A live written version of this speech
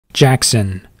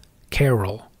Jackson,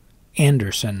 Carol,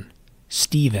 Anderson,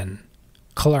 Stephen,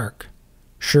 Clark,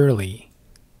 Shirley,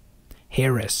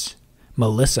 Harris,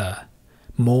 Melissa,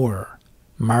 Moore,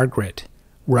 Margaret,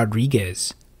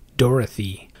 Rodriguez,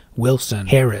 Dorothy, Wilson,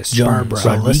 Harris, Jones, Barbara,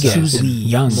 Rodriguez, Susan, Lee,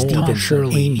 Young, Moore, Stephen,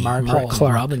 Shirley, Amy, Margaret, Paul,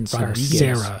 Clark, Robinson, Rodriguez,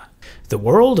 Sarah. The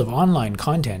world of online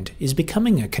content is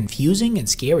becoming a confusing and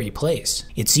scary place.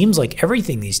 It seems like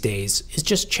everything these days is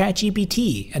just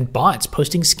ChatGPT and bots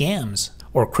posting scams,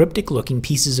 or cryptic-looking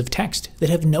pieces of text that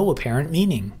have no apparent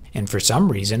meaning. And for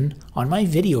some reason, on my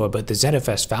video about the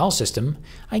ZFS file system,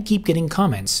 I keep getting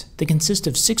comments that consist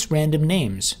of 6 random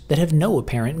names that have no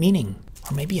apparent meaning.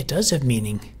 Or maybe it does have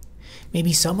meaning.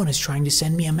 Maybe someone is trying to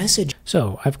send me a message.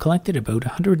 So I've collected about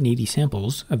 180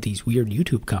 samples of these weird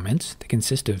YouTube comments that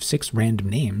consist of 6 random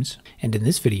names, and in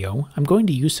this video I'm going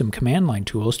to use some command line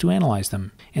tools to analyze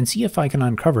them and see if I can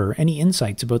uncover any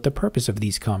insights about the purpose of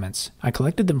these comments. I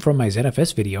collected them from my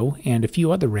ZFS video and a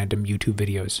few other random YouTube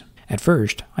videos. At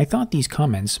first, I thought these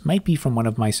comments might be from one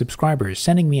of my subscribers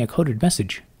sending me a coded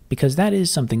message, because that is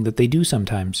something that they do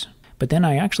sometimes. But then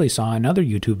I actually saw another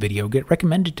YouTube video get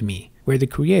recommended to me, where the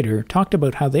creator talked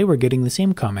about how they were getting the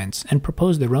same comments and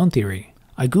proposed their own theory.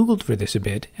 I googled for this a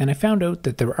bit, and I found out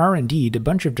that there are indeed a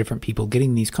bunch of different people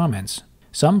getting these comments.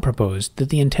 Some proposed that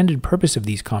the intended purpose of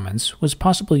these comments was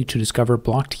possibly to discover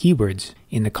blocked keywords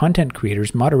in the content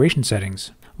creator's moderation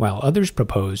settings, while others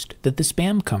proposed that the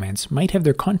spam comments might have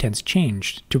their contents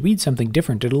changed to read something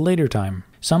different at a later time.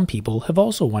 Some people have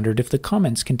also wondered if the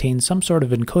comments contain some sort of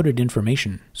encoded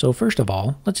information. So first of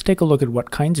all, let's take a look at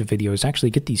what kinds of videos actually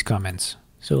get these comments.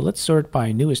 So let's sort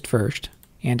by newest first.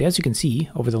 And as you can see,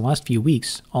 over the last few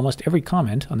weeks, almost every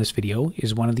comment on this video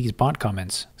is one of these bot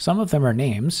comments. Some of them are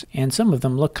names, and some of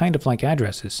them look kind of like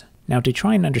addresses. Now, to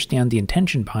try and understand the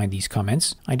intention behind these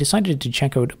comments, I decided to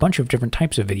check out a bunch of different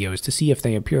types of videos to see if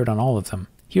they appeared on all of them.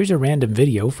 Here's a random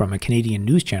video from a Canadian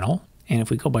news channel, and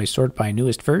if we go by sort by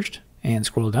newest first, and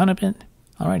scroll down a bit,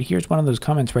 alright, here's one of those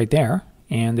comments right there,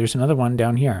 and there's another one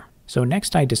down here. So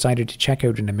next I decided to check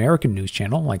out an American news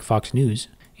channel like Fox News,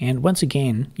 and once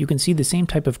again, you can see the same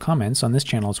type of comments on this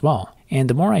channel as well. And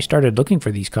the more I started looking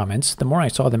for these comments, the more I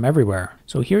saw them everywhere.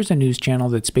 So here's a news channel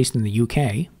that's based in the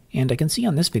UK, and I can see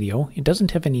on this video, it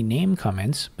doesn't have any name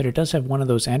comments, but it does have one of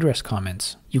those address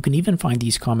comments. You can even find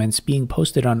these comments being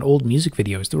posted on old music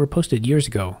videos that were posted years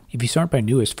ago. If you start by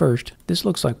newest first, this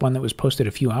looks like one that was posted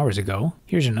a few hours ago.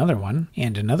 Here's another one,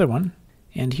 and another one.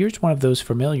 And here's one of those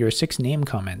familiar 6 name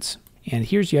comments. And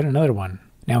here's yet another one.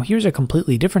 Now here's a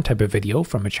completely different type of video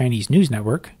from a Chinese news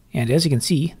network, and as you can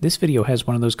see, this video has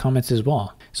one of those comments as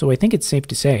well. So I think it's safe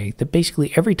to say that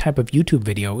basically every type of YouTube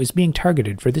video is being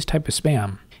targeted for this type of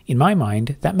spam. In my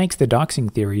mind, that makes the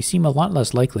doxing theory seem a lot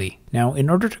less likely. Now, in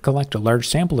order to collect a large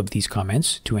sample of these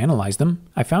comments to analyze them,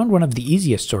 I found one of the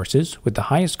easiest sources with the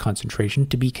highest concentration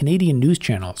to be Canadian news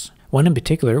channels. One in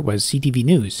particular was CTV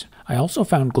News. I also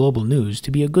found Global News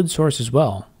to be a good source as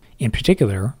well. In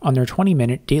particular, on their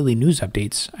 20-minute daily news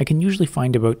updates, I can usually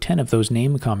find about 10 of those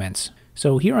name comments.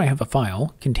 So here I have a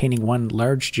file containing one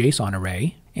large JSON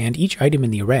array, and each item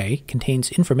in the array contains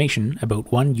information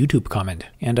about one YouTube comment.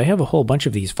 And I have a whole bunch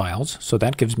of these files, so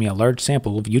that gives me a large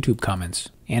sample of YouTube comments.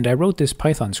 And I wrote this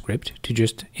Python script to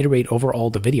just iterate over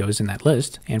all the videos in that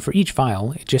list, and for each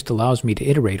file, it just allows me to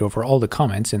iterate over all the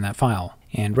comments in that file.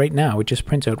 And right now, it just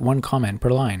prints out one comment per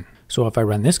line. So if I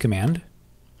run this command,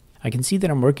 I can see that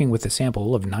I'm working with a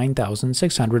sample of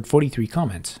 9,643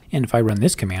 comments. And if I run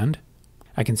this command,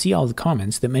 I can see all the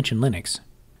comments that mention Linux.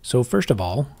 So first of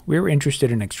all, we're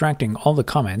interested in extracting all the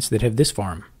comments that have this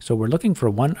form. So we're looking for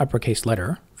one uppercase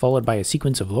letter, followed by a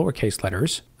sequence of lowercase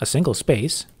letters, a single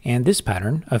space, and this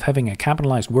pattern of having a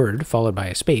capitalized word followed by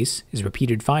a space is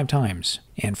repeated 5 times.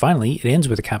 And finally, it ends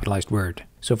with a capitalized word.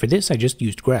 So for this, I just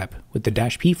used grep with the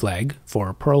 -p flag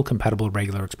for Perl-compatible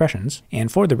regular expressions,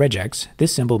 and for the regex,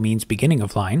 this symbol means beginning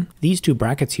of line. These 2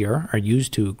 brackets here are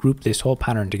used to group this whole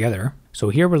pattern together. So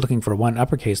here we're looking for one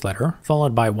uppercase letter,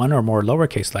 followed by one or more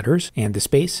lowercase letters, and the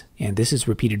space, and this is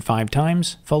repeated 5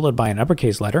 times, followed by an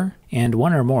uppercase letter, and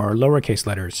one or more lowercase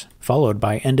letters, followed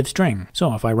by end of string.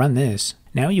 So if I run this,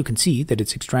 now you can see that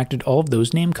it's extracted all of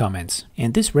those name comments,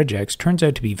 and this regex turns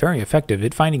out to be very effective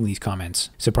at finding these comments.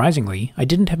 Surprisingly, I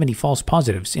didn't have any false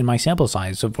positives in my sample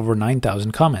size of over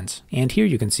 9,000 comments, and here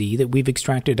you can see that we've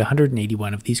extracted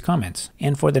 181 of these comments.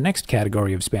 And for the next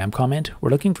category of spam comment, we're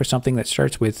looking for something that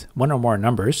starts with one or more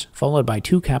numbers, followed by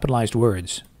 2 capitalized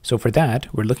words. So for that,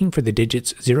 we're looking for the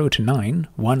digits 0 to 9,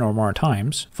 1 or more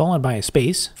times, followed by a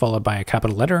space, followed by a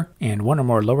capital letter, and one or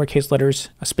more lowercase letters,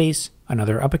 a space,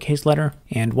 another uppercase letter,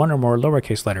 and one or more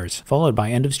lowercase letters, followed by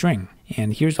end of string.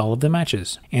 And here's all of the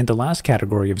matches. And the last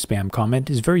category of spam comment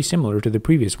is very similar to the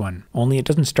previous one, only it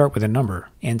doesn't start with a number.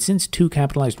 And since 2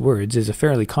 capitalized words is a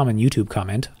fairly common YouTube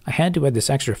comment, I had to add this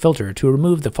extra filter to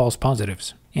remove the false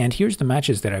positives. And here's the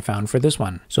matches that I found for this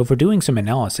one. So for doing some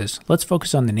analysis, let's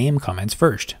focus on the name comments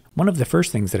first. One of the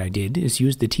first things that I did is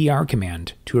use the tr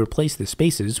command to replace the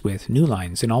spaces with new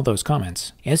lines in all those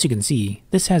comments. As you can see,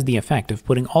 this has the effect of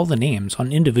putting all the names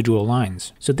on individual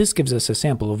lines. So this gives us a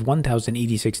sample of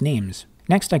 1086 names.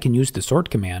 Next, I can use the sort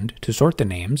command to sort the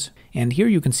names, and here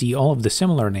you can see all of the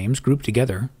similar names grouped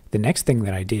together. The next thing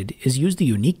that I did is use the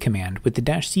unique command with the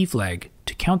 -c flag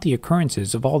to count the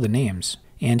occurrences of all the names.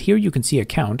 And here you can see a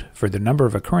count for the number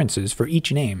of occurrences for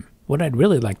each name. What I'd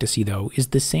really like to see though is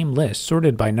this same list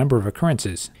sorted by number of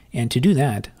occurrences, and to do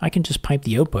that, I can just pipe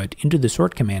the output into the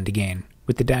sort command again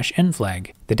with the -n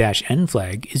flag. The -n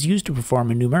flag is used to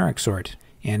perform a numeric sort,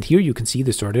 and here you can see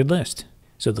the sorted list.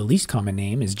 So the least common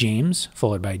name is James,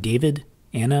 followed by David,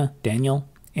 Anna, Daniel,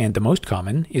 and the most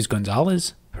common is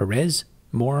Gonzalez, Perez,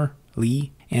 Moore,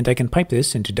 Lee, and I can pipe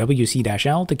this into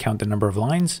WC-L to count the number of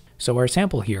lines, so our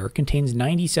sample here contains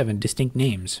 97 distinct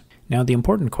names. Now the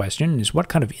important question is what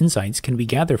kind of insights can we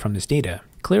gather from this data?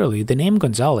 Clearly, the name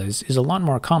Gonzalez is a lot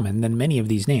more common than many of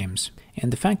these names, and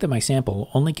the fact that my sample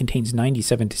only contains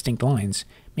 97 distinct lines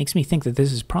makes me think that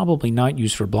this is probably not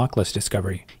used for block list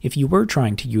discovery. If you were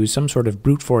trying to use some sort of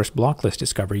brute force block list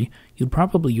discovery, you'd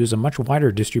probably use a much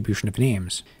wider distribution of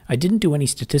names. I didn't do any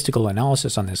statistical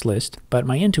analysis on this list, but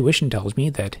my intuition tells me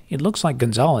that it looks like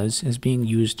Gonzalez is being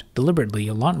used deliberately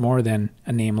a lot more than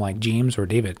a name like James or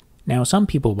David. Now, some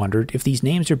people wondered if these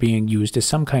names are being used as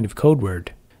some kind of code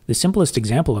word. The simplest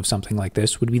example of something like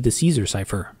this would be the Caesar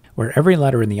cipher, where every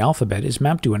letter in the alphabet is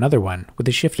mapped to another one with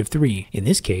a shift of 3. In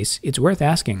this case, it's worth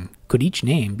asking, could each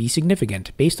name be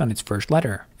significant based on its first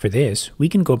letter? For this, we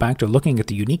can go back to looking at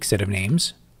the unique set of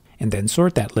names, and then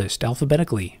sort that list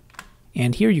alphabetically.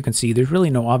 And here you can see there's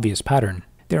really no obvious pattern.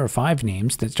 There are 5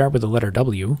 names that start with the letter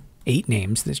W, 8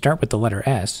 names that start with the letter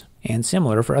S, and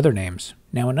similar for other names.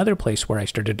 Now another place where I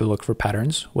started to look for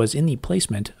patterns was in the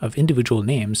placement of individual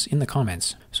names in the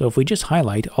comments. So if we just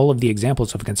highlight all of the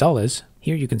examples of Gonzalez,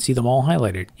 here you can see them all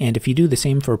highlighted. And if you do the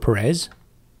same for Perez,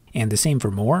 and the same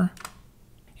for Moore,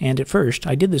 and at first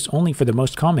I did this only for the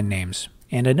most common names,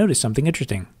 and I noticed something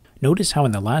interesting. Notice how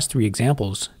in the last 3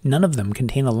 examples, none of them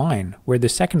contain a line where the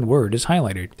second word is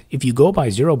highlighted. If you go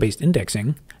by zero-based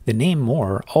indexing, the name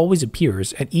Moore always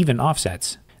appears at even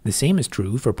offsets. The same is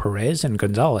true for Perez and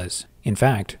Gonzalez. In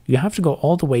fact, you have to go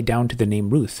all the way down to the name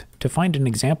Ruth to find an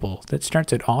example that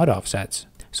starts at odd offsets.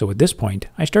 So at this point,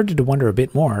 I started to wonder a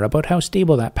bit more about how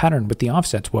stable that pattern with the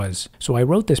offsets was. So I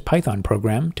wrote this Python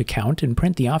program to count and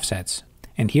print the offsets.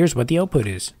 And here's what the output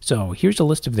is. So here's a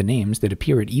list of the names that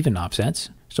appear at even offsets.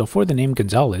 So for the name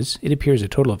Gonzalez, it appears a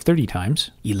total of 30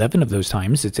 times. 11 of those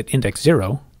times it's at index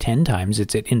 0, 10 times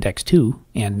it's at index 2,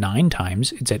 and 9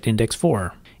 times it's at index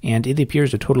 4. And it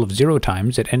appears a total of 0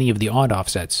 times at any of the odd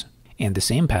offsets. And the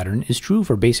same pattern is true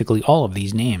for basically all of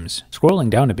these names. Scrolling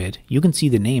down a bit, you can see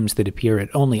the names that appear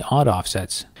at only odd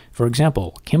offsets. For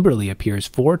example, Kimberly appears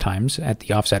 4 times at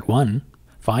the offset 1,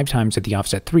 5 times at the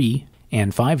offset 3,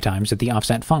 and 5 times at the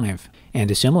offset 5. And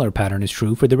a similar pattern is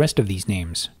true for the rest of these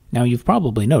names. Now you've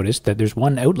probably noticed that there's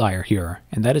one outlier here,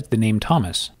 and that is the name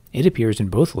Thomas. It appears in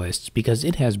both lists because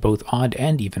it has both odd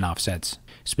and even offsets.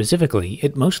 Specifically,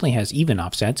 it mostly has even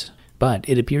offsets, but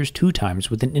it appears 2 times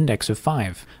with an index of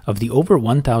 5. Of the over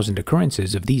 1,000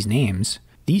 occurrences of these names,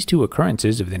 these 2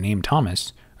 occurrences of the name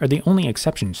Thomas are the only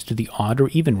exceptions to the odd or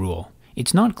even rule.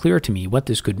 It's not clear to me what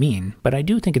this could mean, but I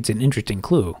do think it's an interesting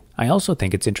clue. I also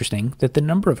think it's interesting that the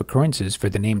number of occurrences for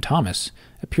the name Thomas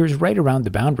appears right around the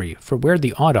boundary for where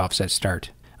the odd offsets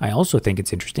start. I also think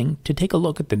it's interesting to take a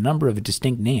look at the number of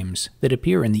distinct names that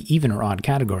appear in the even or odd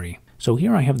category. So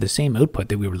here I have the same output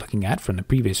that we were looking at from the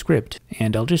previous script,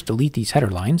 and I'll just delete these header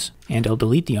lines, and I'll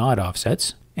delete the odd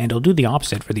offsets, and I'll do the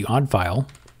opposite for the odd file.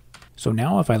 So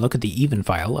now if I look at the even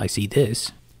file, I see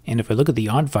this, and if I look at the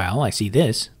odd file, I see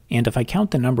this, and if I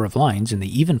count the number of lines in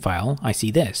the even file, I see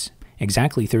this,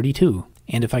 exactly 32.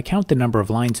 And if I count the number of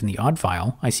lines in the odd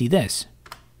file, I see this.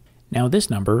 Now this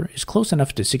number is close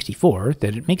enough to 64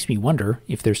 that it makes me wonder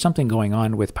if there's something going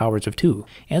on with powers of 2.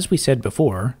 As we said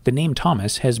before, the name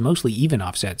Thomas has mostly even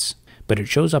offsets, but it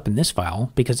shows up in this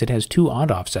file because it has 2 odd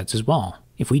offsets as well.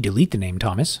 If we delete the name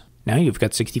Thomas, now you've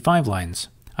got 65 lines.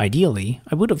 Ideally,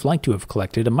 I would have liked to have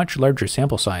collected a much larger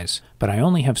sample size, but I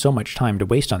only have so much time to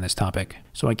waste on this topic,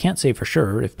 so I can't say for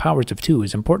sure if powers of 2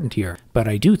 is important here, but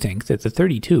I do think that the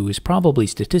 32 is probably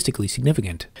statistically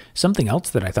significant. Something else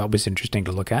that I thought was interesting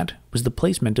to look at was the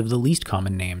placement of the least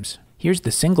common names. Here's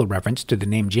the single reference to the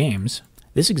name James.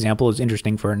 This example is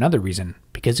interesting for another reason,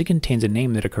 because it contains a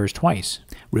name that occurs twice.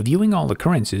 Reviewing all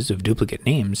occurrences of duplicate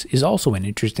names is also an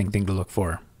interesting thing to look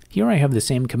for. Here I have the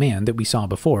same command that we saw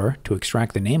before to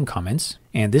extract the name comments,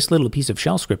 and this little piece of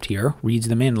shell script here reads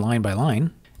them in line by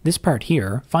line. This part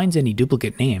here finds any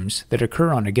duplicate names that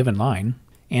occur on a given line,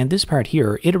 and this part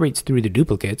here iterates through the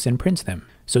duplicates and prints them.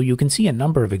 So you can see a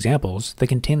number of examples that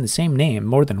contain the same name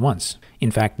more than once.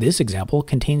 In fact, this example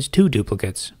contains 2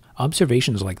 duplicates.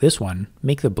 Observations like this one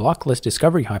make the block list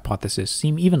discovery hypothesis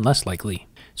seem even less likely.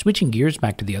 Switching gears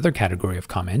back to the other category of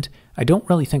comment, I don't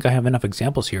really think I have enough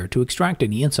examples here to extract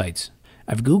any insights.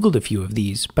 I've googled a few of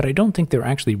these, but I don't think they're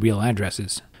actually real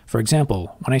addresses. For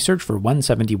example, when I search for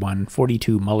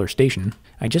 17142 Muller Station,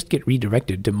 I just get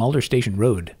redirected to Muller Station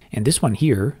Road, and this one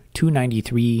here,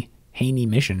 293 Haney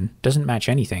Mission, doesn't match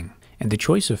anything. And the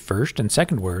choice of first and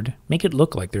second word make it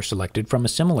look like they're selected from a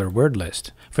similar word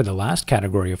list. For the last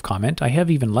category of comment, I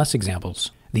have even less examples.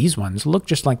 These ones look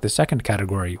just like the second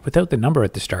category without the number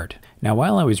at the start. Now,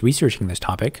 while I was researching this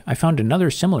topic, I found another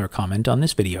similar comment on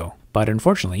this video. But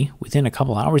unfortunately, within a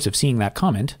couple hours of seeing that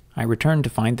comment, I returned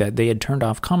to find that they had turned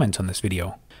off comments on this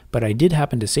video. But I did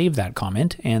happen to save that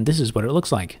comment, and this is what it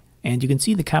looks like. And you can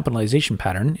see the capitalization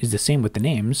pattern is the same with the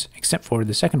names, except for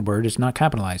the second word is not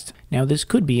capitalized. Now, this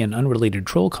could be an unrelated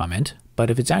troll comment,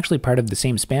 but if it's actually part of the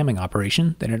same spamming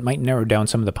operation, then it might narrow down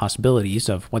some of the possibilities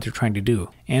of what they're trying to do.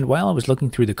 And while I was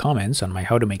looking through the comments on my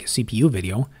How to Make a CPU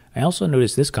video, I also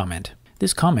noticed this comment.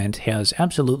 This comment has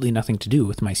absolutely nothing to do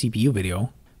with my CPU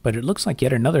video, but it looks like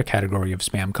yet another category of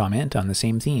spam comment on the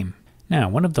same theme. Now,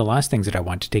 one of the last things that I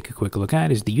want to take a quick look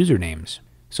at is the usernames.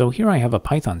 So here I have a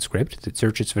Python script that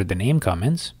searches for the name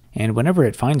comments, and whenever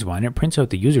it finds one, it prints out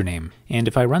the username. And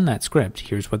if I run that script,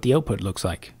 here's what the output looks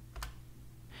like.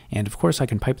 And of course I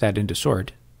can pipe that into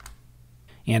sort,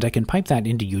 and I can pipe that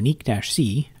into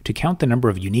unique-c to count the number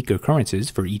of unique occurrences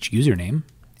for each username,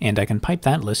 and I can pipe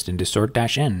that list into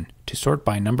sort-n to sort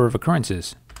by number of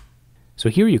occurrences. So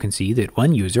here you can see that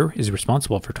one user is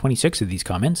responsible for 26 of these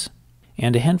comments,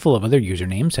 and a handful of other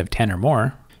usernames have 10 or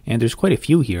more, and there's quite a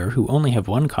few here who only have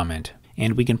one comment.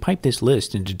 And we can pipe this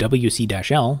list into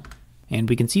wc-l, and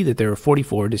we can see that there are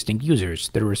 44 distinct users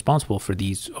that are responsible for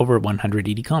these over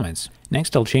 180 comments.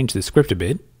 Next, I'll change the script a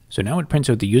bit. So now it prints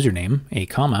out the username, a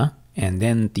comma, and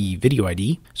then the video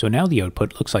ID. So now the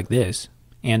output looks like this,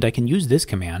 and I can use this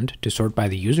command to sort by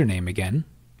the username again.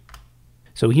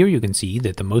 So here you can see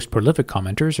that the most prolific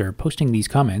commenters are posting these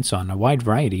comments on a wide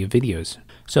variety of videos.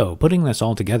 So, putting this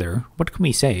all together, what can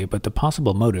we say about the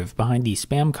possible motive behind these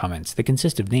spam comments that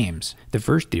consist of names? The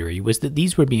first theory was that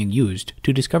these were being used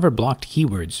to discover blocked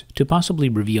keywords to possibly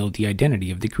reveal the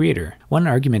identity of the creator. One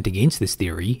argument against this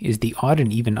theory is the odd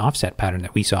and even offset pattern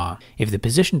that we saw. If the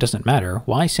position doesn't matter,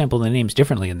 why sample the names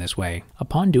differently in this way?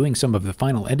 Upon doing some of the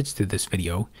final edits to this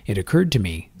video, it occurred to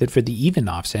me that for the even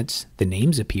offsets, the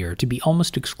names appear to be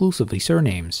almost exclusively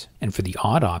surnames, and for the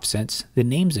odd offsets, the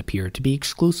names appear to be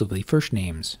exclusively first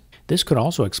names. This could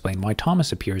also explain why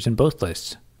Thomas appears in both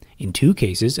lists, in 2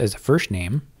 cases as a first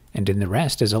name, and in the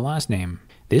rest as a last name.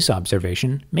 This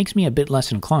observation makes me a bit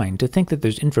less inclined to think that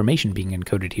there's information being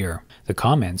encoded here. The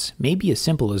comments may be as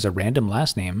simple as a random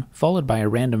last name followed by a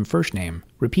random first name,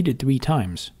 repeated 3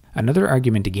 times. Another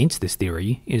argument against this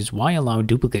theory is why allow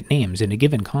duplicate names in a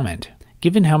given comment.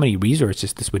 Given how many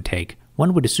resources this would take,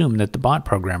 one would assume that the bot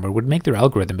programmer would make their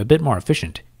algorithm a bit more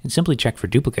efficient and simply check for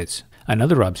duplicates.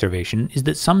 Another observation is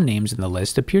that some names in the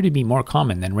list appear to be more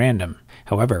common than random.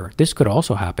 However, this could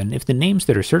also happen if the names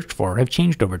that are searched for have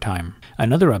changed over time.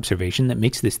 Another observation that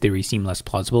makes this theory seem less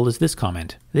plausible is this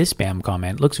comment. This spam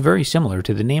comment looks very similar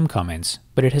to the name comments,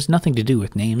 but it has nothing to do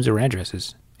with names or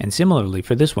addresses. And similarly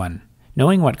for this one.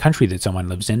 Knowing what country that someone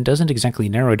lives in doesn't exactly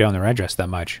narrow down their address that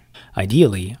much.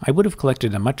 Ideally, I would have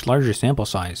collected a much larger sample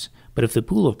size, but if the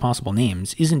pool of possible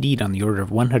names is indeed on the order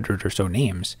of 100 or so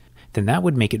names, then that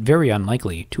would make it very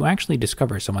unlikely to actually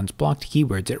discover someone's blocked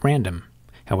keywords at random.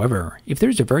 However, if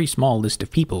there's a very small list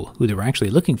of people who they're actually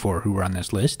looking for who are on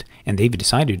this list, and they've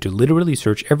decided to literally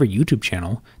search every YouTube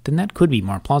channel, then that could be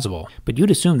more plausible, but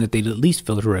you'd assume that they'd at least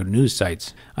filter out news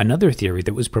sites. Another theory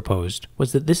that was proposed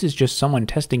was that this is just someone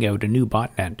testing out a new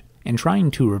botnet and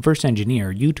trying to reverse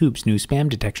engineer YouTube's new spam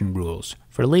detection rules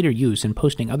for later use in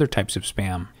posting other types of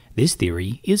spam. This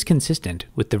theory is consistent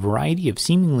with the variety of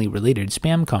seemingly related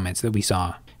spam comments that we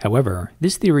saw. However,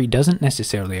 this theory doesn't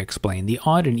necessarily explain the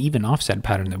odd and even offset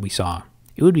pattern that we saw.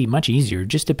 It would be much easier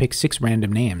just to pick 6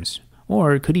 random names.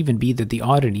 Or it could even be that the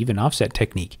odd and even offset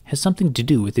technique has something to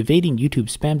do with evading YouTube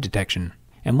spam detection.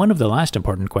 And one of the last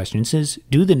important questions is,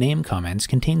 do the name comments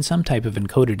contain some type of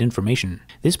encoded information?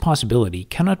 This possibility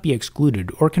cannot be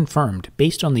excluded or confirmed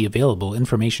based on the available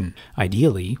information.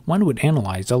 Ideally, one would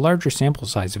analyze a larger sample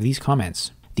size of these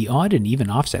comments. The odd and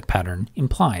even offset pattern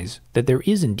implies that there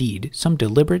is indeed some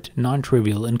deliberate,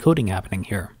 non-trivial encoding happening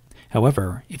here.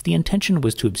 However, if the intention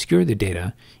was to obscure the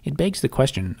data, it begs the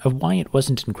question of why it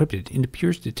wasn't encrypted into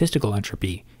pure statistical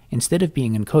entropy, instead of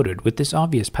being encoded with this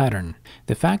obvious pattern.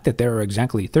 The fact that there are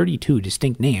exactly 32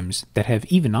 distinct names that have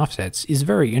even offsets is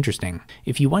very interesting.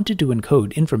 If you wanted to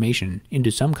encode information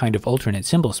into some kind of alternate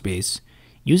symbol space,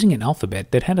 using an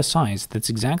alphabet that had a size that's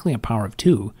exactly a power of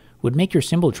 2 would make your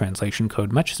symbol translation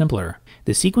code much simpler.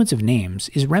 The sequence of names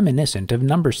is reminiscent of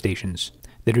number stations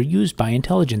that are used by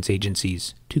intelligence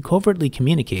agencies to covertly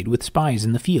communicate with spies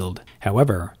in the field.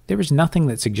 However, there is nothing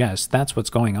that suggests that's what's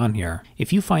going on here.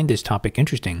 If you find this topic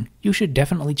interesting, you should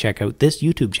definitely check out this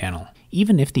YouTube channel.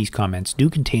 Even if these comments do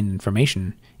contain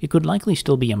information, it could likely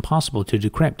still be impossible to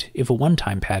decrypt if a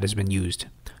one-time pad has been used.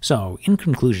 So, in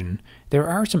conclusion, there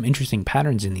are some interesting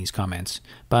patterns in these comments,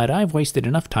 but I've wasted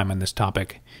enough time on this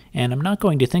topic, and I'm not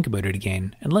going to think about it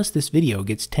again unless this video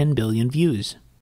gets 10 billion views.